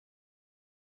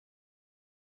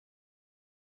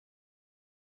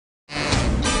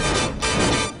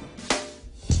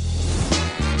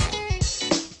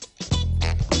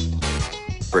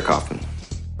Rick Hoffman.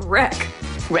 Rick.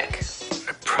 Rick.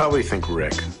 I probably think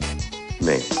Rick.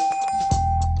 Me.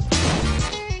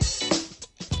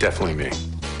 Definitely me.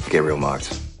 Gabriel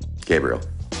Marks. Gabriel.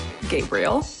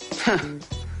 Gabriel.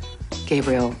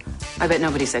 Gabriel. I bet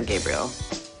nobody said Gabriel.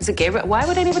 Is it Gabriel? Why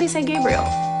would anybody say Gabriel?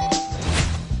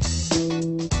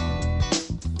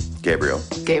 Gabriel.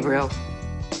 Gabriel.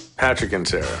 Patrick and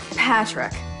Sarah.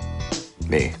 Patrick.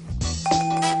 Me.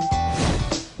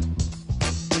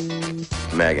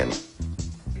 Megan.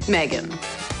 Megan.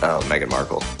 Oh, Meghan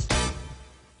Markle.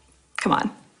 Come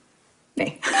on.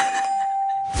 Me.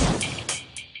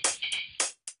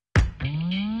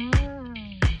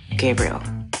 Gabriel.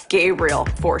 Gabriel,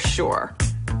 for sure.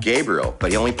 Gabriel,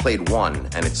 but he only played one,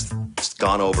 and it's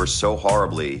gone over so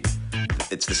horribly.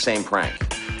 It's the same prank.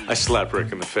 I slapped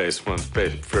Rick in the face once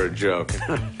for a joke.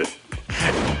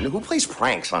 Who plays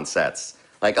pranks on sets?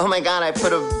 Like, oh my God, I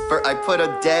put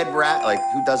a dead rat. Like,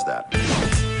 who does that?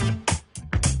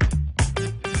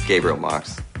 Gabriel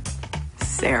Marks.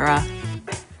 Sarah.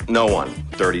 No one.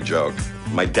 Dirty joke.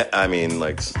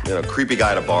 Creepy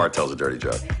guy at a bar tells a dirty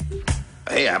joke.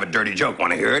 Hey, I have a dirty joke.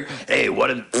 Want to hear it? Hey, what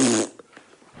did...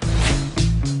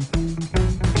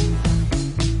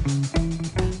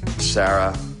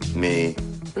 Sarah, me,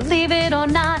 Believe it or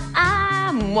not,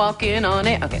 I'm walking on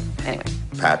it. Okay, anyway.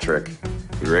 Patrick.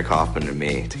 Rick Hoffman and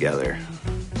me together.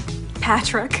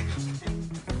 Patrick.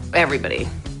 Everybody.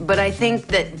 But I think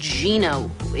that Gino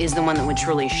is the one that would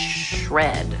truly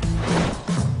shred.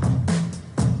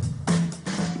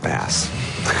 Bass.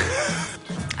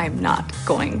 I'm not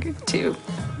going to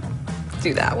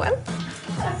do that one.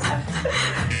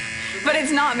 But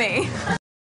it's not me.